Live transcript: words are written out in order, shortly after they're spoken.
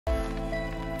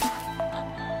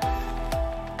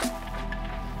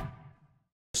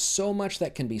so much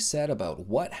that can be said about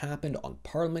what happened on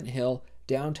Parliament Hill,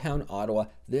 downtown Ottawa,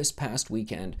 this past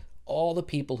weekend. All the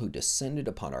people who descended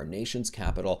upon our nation's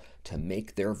capital to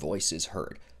make their voices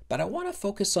heard. But I want to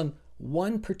focus on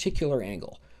one particular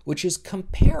angle, which is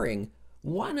comparing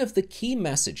one of the key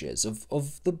messages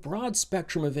of the broad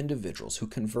spectrum of individuals who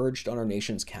converged on our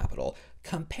nation's capital,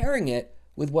 comparing it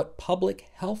with what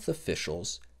public health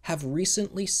officials have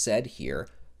recently said here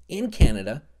in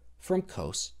Canada from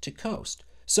coast to coast.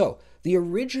 So, the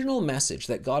original message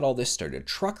that got all this started,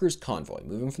 truckers' convoy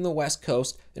moving from the West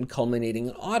Coast and culminating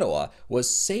in Ottawa,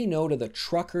 was say no to the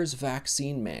truckers'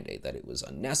 vaccine mandate, that it was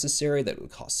unnecessary, that it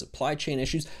would cause supply chain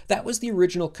issues. That was the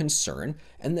original concern.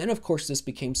 And then, of course, this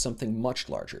became something much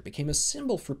larger. It became a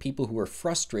symbol for people who were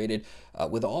frustrated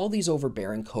with all these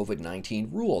overbearing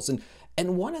COVID-19 rules.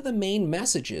 And one of the main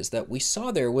messages that we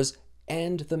saw there was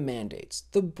end the mandates,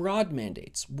 the broad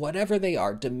mandates, whatever they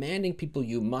are, demanding people,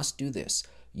 you must do this,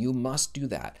 you must do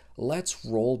that. Let's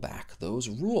roll back those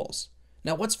rules.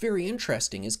 Now, what's very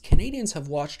interesting is Canadians have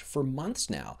watched for months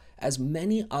now as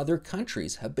many other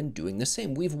countries have been doing the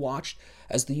same. We've watched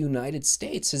as the United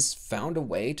States has found a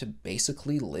way to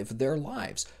basically live their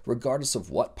lives, regardless of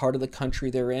what part of the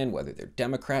country they're in, whether they're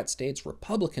Democrat states,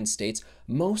 Republican states.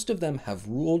 Most of them have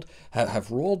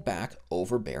rolled back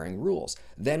overbearing rules.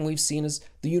 Then we've seen as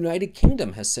the United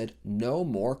Kingdom has said no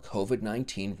more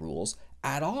COVID-19 rules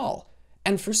at all.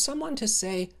 And for someone to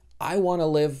say, I want to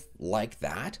live like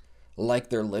that, like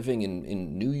they're living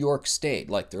in New York State,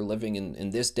 like they're living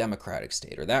in this Democratic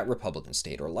state or that Republican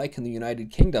state, or like in the United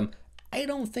Kingdom, I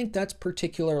don't think that's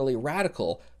particularly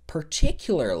radical,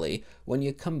 particularly when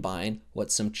you combine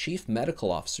what some chief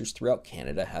medical officers throughout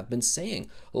Canada have been saying,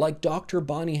 like Dr.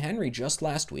 Bonnie Henry just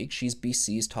last week. She's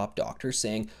BC's top doctor,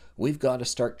 saying we've got to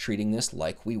start treating this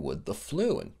like we would the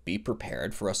flu and be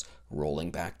prepared for us rolling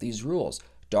back these rules.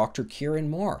 Dr. Kieran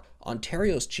Moore,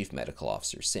 Ontario's chief medical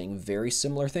officer, saying very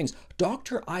similar things.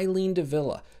 Dr. Eileen de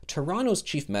Villa, Toronto's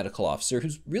chief medical officer,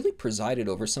 who's really presided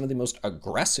over some of the most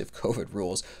aggressive COVID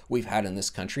rules we've had in this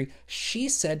country, she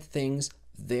said things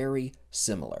very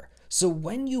similar. So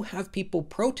when you have people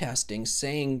protesting,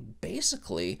 saying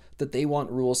basically that they want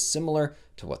rules similar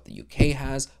to what the UK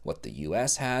has, what the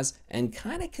US has, and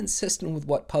kind of consistent with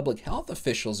what public health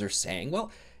officials are saying,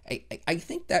 well, I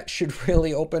think that should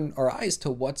really open our eyes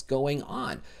to what's going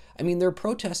on. I mean, they're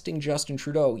protesting Justin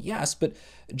Trudeau, yes, but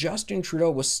Justin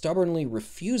Trudeau was stubbornly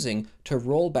refusing to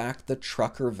roll back the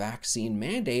trucker vaccine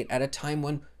mandate at a time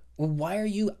when, why are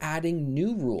you adding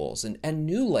new rules and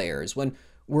new layers when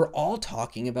we're all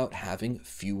talking about having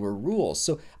fewer rules?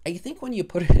 So I think when you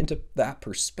put it into that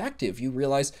perspective, you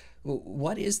realize,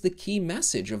 what is the key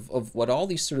message of what all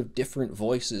these sort of different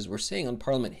voices were saying on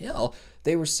Parliament Hill?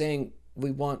 They were saying, we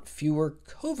want fewer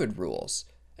COVID rules.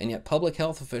 And yet public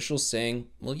health officials saying,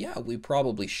 well, yeah, we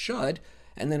probably should.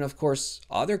 And then, of course,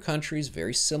 other countries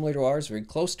very similar to ours, very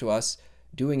close to us,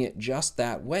 doing it just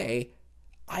that way.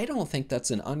 I don't think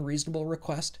that's an unreasonable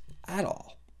request at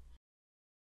all.